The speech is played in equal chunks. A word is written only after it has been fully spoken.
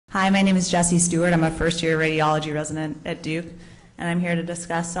Hi, my name is Jessie Stewart. I'm a first-year radiology resident at Duke, and I'm here to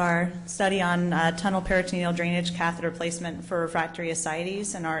discuss our study on tunnel peritoneal drainage catheter placement for refractory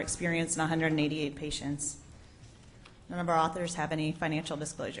ascites and our experience in 188 patients. None of our authors have any financial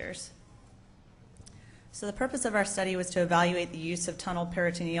disclosures. So the purpose of our study was to evaluate the use of tunnel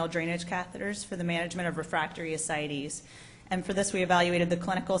peritoneal drainage catheters for the management of refractory ascites. And for this, we evaluated the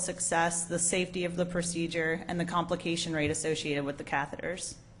clinical success, the safety of the procedure, and the complication rate associated with the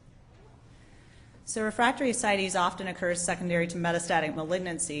catheters. So refractory ascites often occurs secondary to metastatic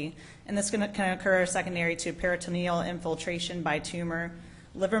malignancy, and this can occur secondary to peritoneal infiltration by tumor,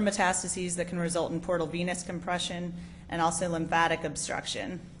 liver metastases that can result in portal venous compression, and also lymphatic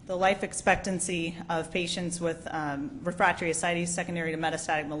obstruction. The life expectancy of patients with refractory ascites secondary to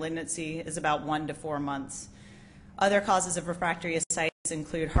metastatic malignancy is about 1 to 4 months. Other causes of refractory ascites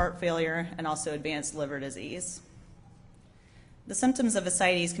include heart failure and also advanced liver disease. The symptoms of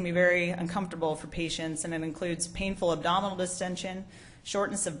ascites can be very uncomfortable for patients, and it includes painful abdominal distension,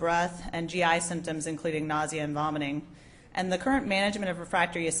 shortness of breath, and GI symptoms including nausea and vomiting. And the current management of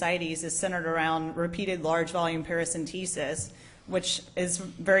refractory ascites is centered around repeated large volume paracentesis, which is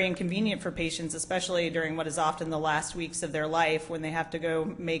very inconvenient for patients, especially during what is often the last weeks of their life when they have to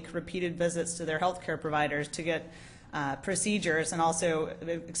go make repeated visits to their healthcare providers to get procedures, and also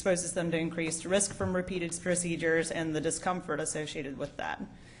it exposes them to increased risk from repeated procedures and the discomfort associated with that.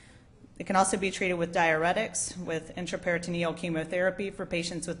 It can also be treated with diuretics, with intraperitoneal chemotherapy for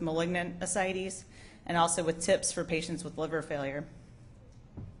patients with malignant ascites, and also with TIPS for patients with liver failure.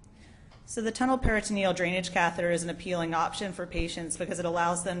 So the tunnel peritoneal drainage catheter is an appealing option for patients because it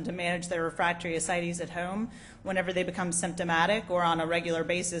allows them to manage their refractory ascites at home whenever they become symptomatic or on a regular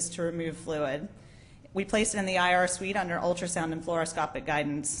basis to remove fluid. We placed it in the IR suite under ultrasound and fluoroscopic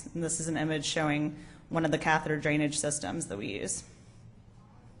guidance, and this is an image showing one of the catheter drainage systems that we use.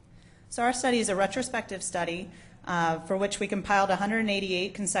 So our study is a retrospective study for which we compiled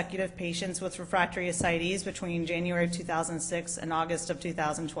 188 consecutive patients with refractory ascites between January of 2006 and August of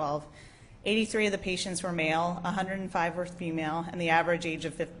 2012. 83 of the patients were male, 105 were female, and the average age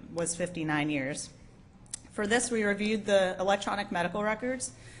was 59 years. For this, we reviewed the electronic medical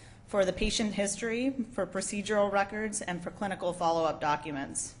records, for the patient history, for procedural records, and for clinical follow-up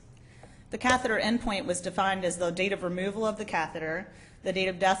documents. The catheter endpoint was defined as the date of removal of the catheter, the date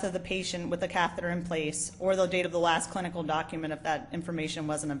of death of the patient with the catheter in place, or the date of the last clinical document if that information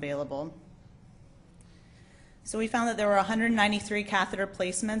wasn't available. So we found that there were 193 catheter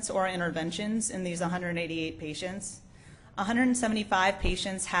placements or interventions in these 188 patients. 175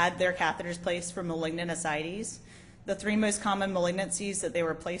 patients had their catheters placed for malignant ascites. The 3 most common malignancies that they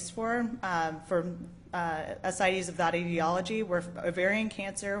were placed for ascites of that etiology were ovarian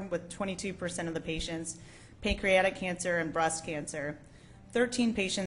cancer with 22% of the patients, pancreatic cancer, and breast cancer. 13 patients